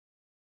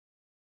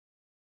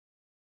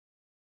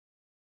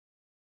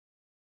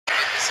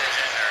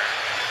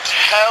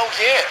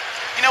yeah.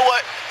 You know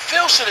what?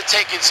 Phil should have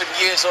taken some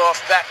years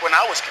off back when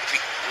I was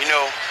competing, you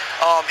know.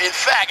 In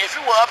fact, if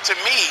it were up to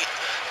me,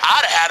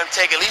 I'd have had him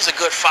take at least a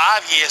good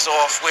 5 years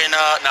off when,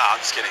 I'm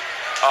just kidding.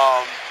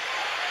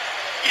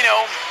 You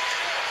know,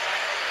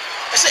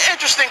 it's an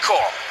interesting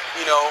call,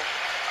 you know.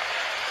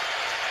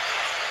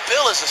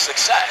 Phil is a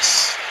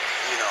success,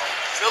 you know.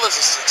 Phil is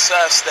a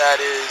success that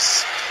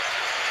is,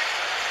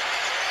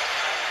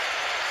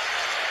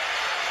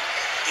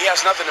 he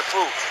has nothing to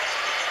prove.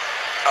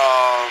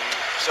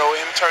 So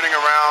him turning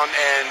around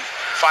and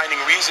finding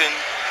reason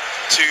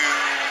to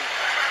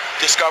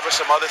discover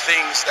some other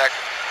things that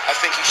I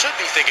think he should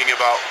be thinking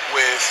about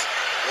with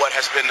what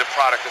has been the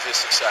product of his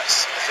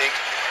success. I think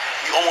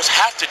you almost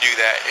have to do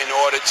that in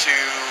order to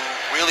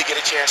really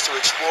get a chance to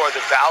explore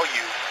the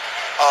value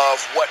of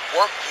what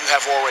work you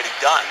have already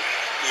done.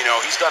 You know,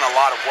 he's done a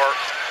lot of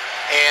work,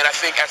 and I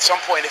think at some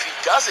point, if he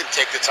doesn't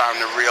take the time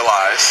to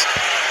realize,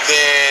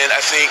 then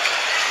I think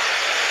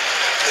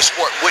the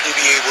sport wouldn't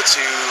be able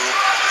to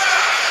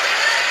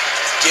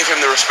give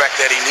him the respect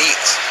that he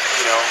needs.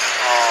 You know,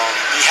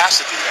 he has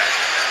to do that.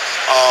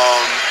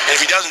 And if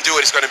he doesn't do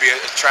it, it's going to be a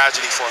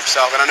tragedy for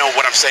himself. And I know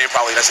what I'm saying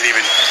probably doesn't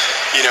even,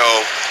 you know,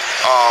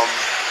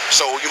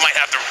 so you might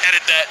have to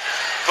edit that.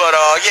 But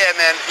yeah,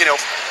 man, you know,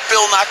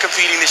 Phil not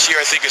competing this year,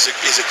 I think is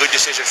a good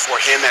decision for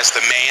him as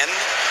the man.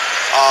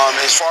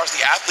 As far as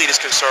the athlete is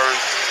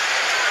concerned,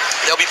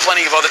 there'll be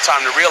plenty of other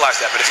time to realize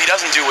that. But if he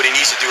doesn't do what he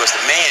needs to do as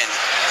the man,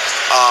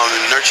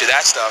 nurture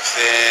that stuff,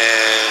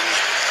 then,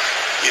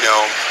 you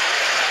know,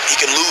 he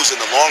can lose in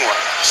the long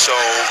run. So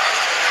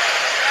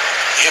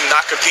him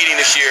not competing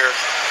this year,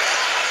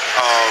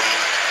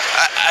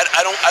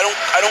 I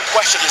don't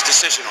question his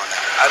decision on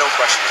that. I don't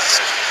question his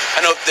decision. I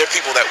know there are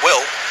people that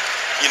will,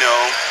 you know,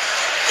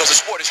 because the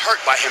sport is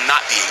hurt by him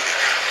not being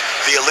there.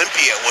 The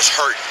Olympia was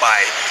hurt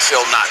by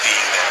Phil not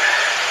being there.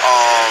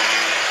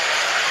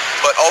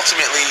 But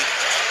ultimately,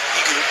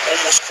 you can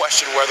almost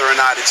question whether or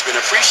not it's been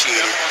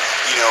appreciated,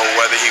 you know,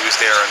 whether he was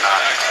there or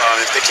not.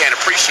 If they can't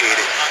appreciate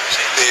it,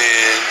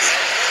 then,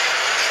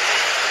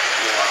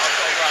 you know.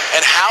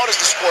 And how does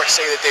the sport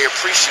say that they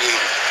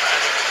appreciate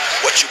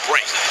what you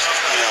bring?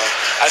 You know,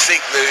 I think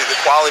the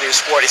quality of the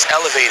sport is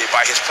elevated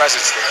by his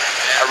presence there.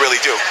 I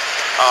really do.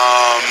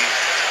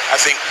 I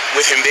think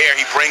with him there,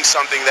 he brings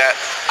something that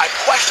I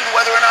question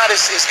whether or not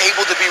is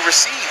able to be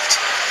received.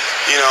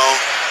 You know,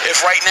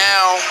 if right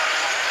now,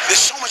 there's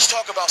so much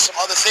talk about some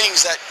other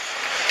things that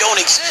don't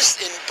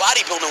exist in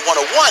bodybuilding 101,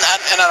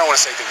 and I don't want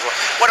to say things.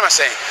 What am I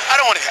saying? I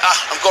don't want to,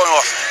 I'm going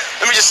off.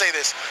 Let me just say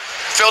this.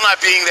 Phil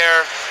not being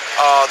there,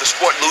 the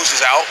sport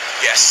loses out,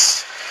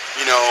 yes.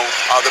 You know,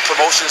 the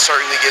promotion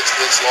certainly gets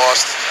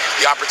lost.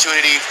 The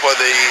opportunity for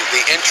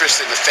the interest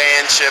in the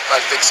fanship,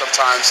 I think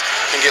sometimes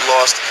can get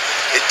lost.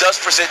 It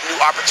does present new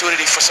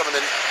opportunity for some of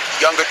the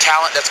younger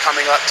talent that's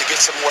coming up to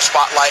get some more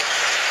spotlight,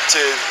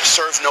 to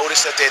serve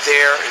notice that they're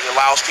there. It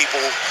allows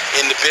people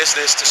in the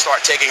business to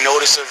start taking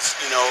notice of,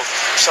 you know,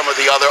 some of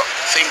the other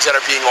things that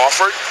are being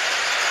offered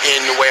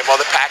in the way of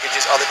other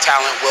packages, other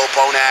talent, Will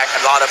Bonac,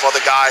 a lot of other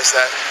guys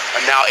that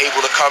are now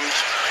able to come,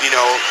 you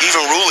know,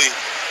 even Ruli,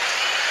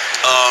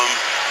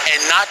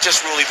 and not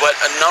just Ruli, but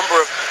a number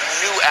of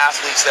new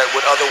athletes that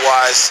would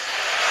otherwise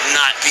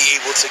not be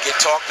able to get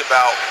talked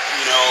about,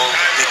 you know,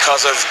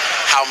 because of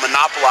how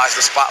monopolized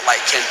the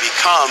spotlight can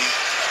become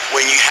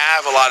when you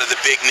have a lot of the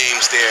big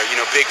names there. You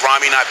know, Big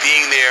Ramy not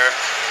being there,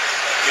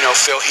 you know,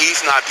 Phil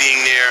Heath not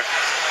being there,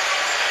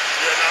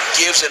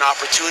 gives an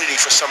opportunity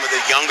for some of the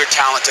younger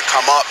talent to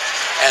come up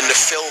and to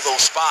fill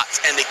those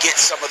spots and to get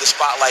some of the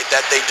spotlight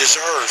that they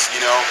deserve,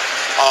 you know.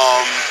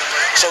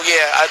 So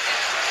yeah,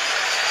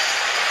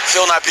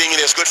 Phil not being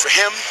there is good for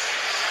him.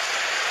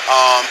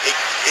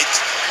 It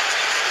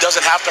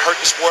doesn't have to hurt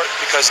the sport,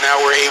 because now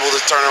we're able to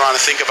turn around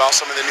and think about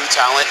some of the new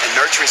talent and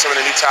nurturing some of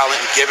the new talent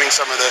and giving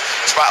some of the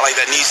spotlight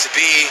that needs to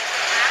be,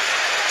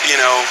 you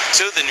know,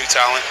 to the new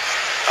talent.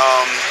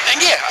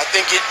 And yeah, I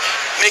think it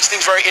makes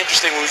things very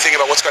interesting when we think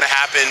about what's going to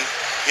happen,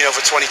 you know,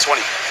 for 2020.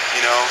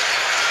 You know,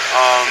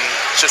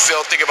 should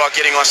Phil think about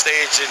getting on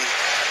stage and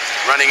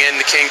running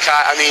into King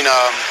Kai? I mean,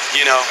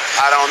 you know,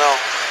 I don't know,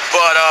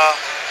 but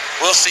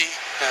we'll see.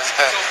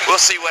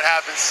 We'll see what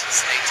happens.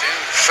 Stay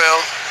tuned. Phil,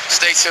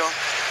 stay tuned.